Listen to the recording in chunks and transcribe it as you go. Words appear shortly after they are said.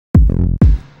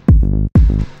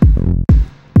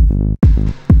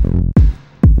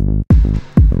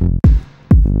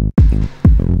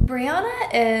Briana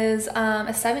is a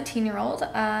 17-year-old,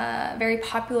 very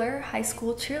popular high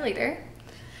school cheerleader,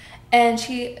 and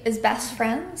she is best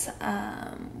friends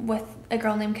with a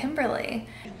girl named Kimberly.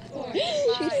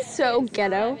 She's so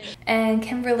ghetto. And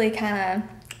Kimberly kind of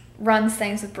runs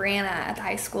things with Briana at the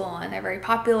high school, and they're very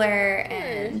popular.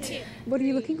 And What are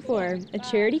you looking for? A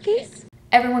charity case?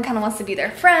 everyone kind of wants to be their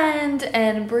friend.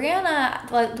 And Briana,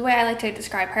 the way I like to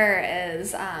describe her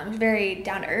is very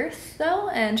down to earth though,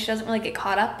 and she doesn't really get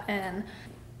caught up in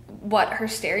what her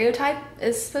stereotype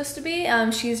is supposed to be.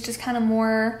 She's just kind of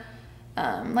more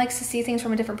likes to see things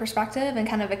from a different perspective and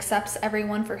kind of accepts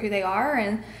everyone for who they are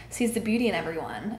and sees the beauty in everyone.